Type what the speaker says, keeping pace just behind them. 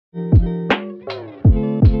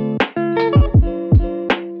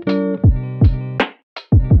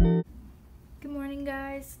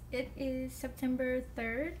September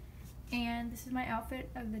 3rd, and this is my outfit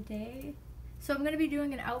of the day. So I'm going to be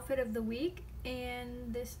doing an outfit of the week,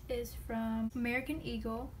 and this is from American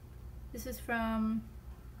Eagle. This is from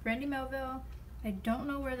Brandy Melville. I don't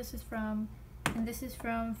know where this is from, and this is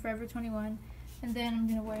from Forever 21. And then I'm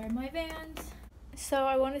going to wear my Vans. So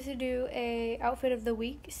I wanted to do a outfit of the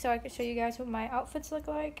week so I could show you guys what my outfits look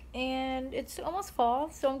like, and it's almost fall,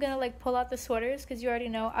 so I'm gonna like pull out the sweaters because you already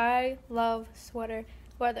know I love sweater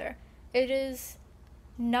weather. It is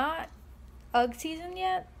not UGG season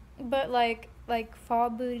yet, but like fall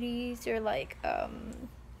booties or like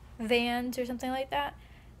Vans or something like that.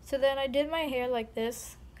 So then I did my hair like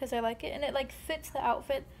this because I like it and it like fits the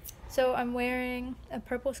outfit. So I'm wearing a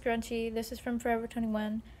purple scrunchie. This is from Forever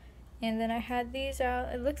 21. And then I had these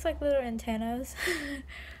out. It looks like little antennas,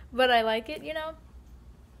 but I like it, you know?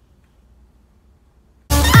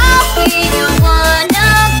 I'll be your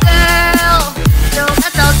one-up girl. So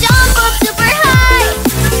let's all jump up super high,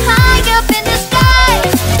 high up in the sky.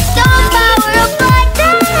 Some power of black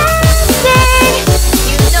dancing.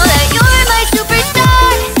 You know that you're my superstar.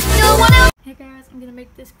 No one else. Hey guys, I'm gonna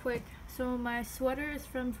make this quick. So my sweater is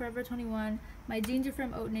from Forever 21, my jeans are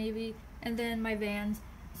from Old Navy, and then my Vans.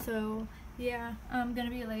 So yeah, I'm gonna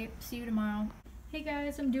be late. See you tomorrow. Hey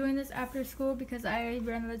guys, I'm doing this after school because I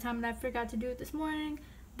ran out of time and I forgot to do it this morning.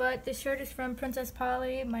 But this shirt is from Princess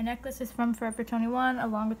Polly. My necklace is from Forever 21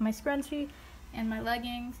 along with my scrunchie and my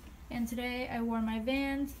leggings. And today I wore my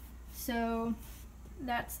Vans. So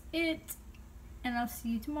that's it. And I'll see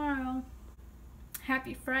you tomorrow.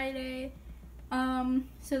 Happy Friday.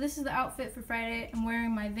 So this is the outfit for Friday. I'm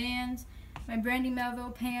wearing my Vans, my Brandy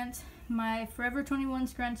Melville pants, my Forever 21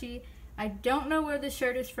 scrunchie. I don't know where this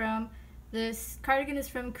shirt is from. This cardigan is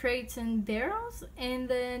from Crates and Barrels, and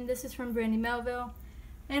then this is from Brandy Melville.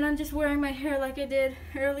 And I'm just wearing my hair like I did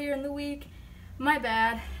earlier in the week. My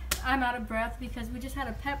bad. I'm out of breath because we just had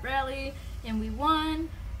a pep rally and we won.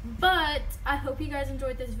 But I hope you guys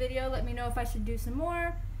enjoyed this video. Let me know if I should do some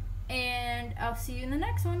more, and I'll see you in the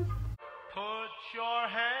next one. Put your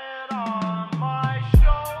hand